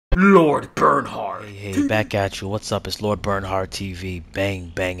Lord Bernhard. Hey, back at you. What's up? It's Lord Bernhard TV. Bang,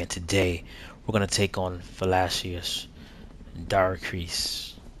 bang. And today we're gonna take on Falcius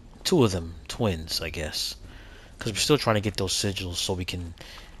Diarch. Two of them, twins, I guess. Because we're still trying to get those sigils so we can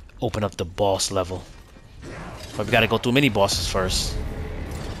open up the boss level. But we gotta go through mini bosses first.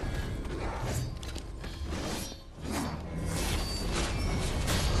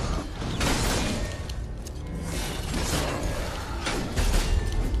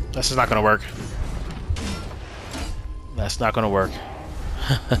 This is not gonna work. That's not gonna work.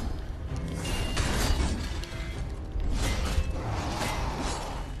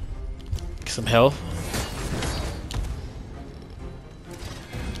 Get some health.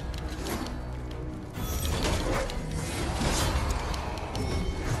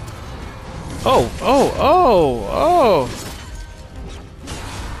 Oh!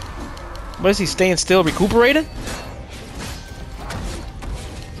 What is he staying still, recuperating?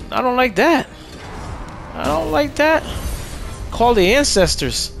 I don't like that. I don't like that. Call the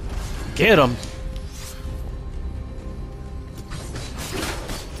ancestors. Get him.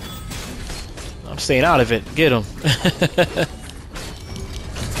 I'm staying out of it. Get him.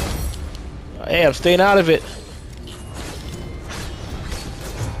 Hey, I'm staying out of it.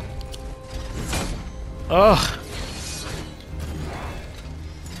 Ugh.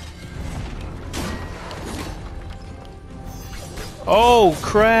 Oh,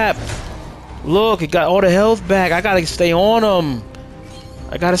 crap. Look, it got all the health back. I gotta stay on him.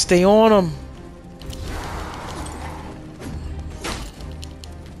 I gotta stay on him.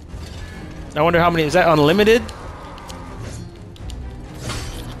 I wonder how many... Is that unlimited?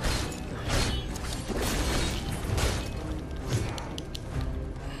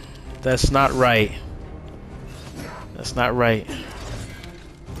 That's not right. That's not right.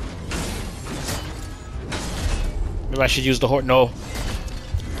 Maybe I should use the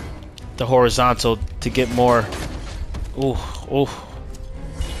the horizontal to get more. Ooh, ooh.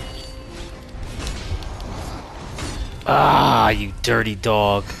 Ah, you dirty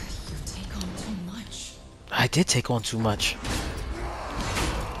dog. Take on too much. I did take on too much.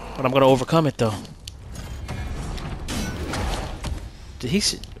 But I'm gonna overcome it though. Did he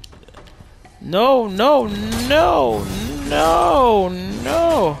see? No, no, no, no,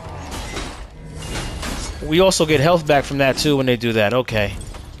 no. We also get health back from that too when they do that. Okay.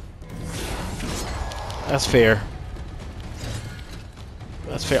 That's fair.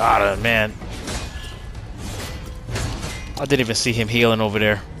 That's fair. Ah, man. I didn't even see him healing over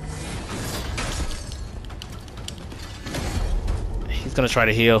there. He's gonna try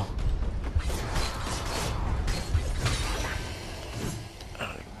to heal.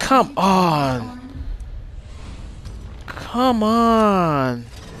 Come on. Come on.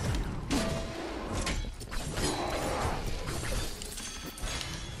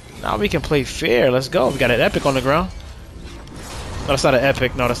 Now we can play fair. Let's go. We got an epic on the ground. No, that's not an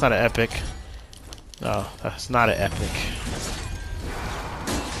epic. No, that's not an epic. No, that's not an epic.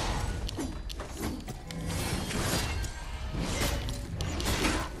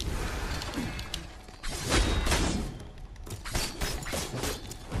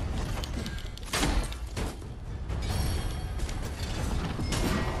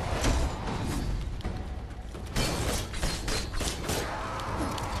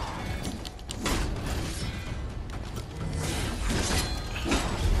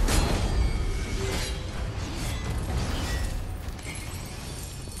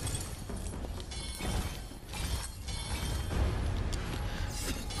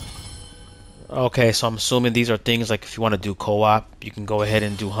 Okay, so I'm assuming these are things like if you want to do co-op, you can go ahead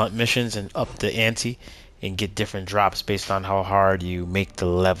and do hunt missions and up the ante and get different drops based on how hard you make the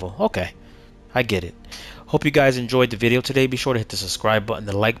level. Okay, I get it. Hope you guys enjoyed the video today. Be sure to hit the subscribe button,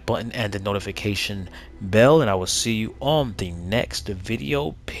 the like button, and the notification bell, and I will see you on the next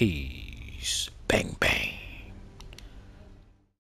video. Peace.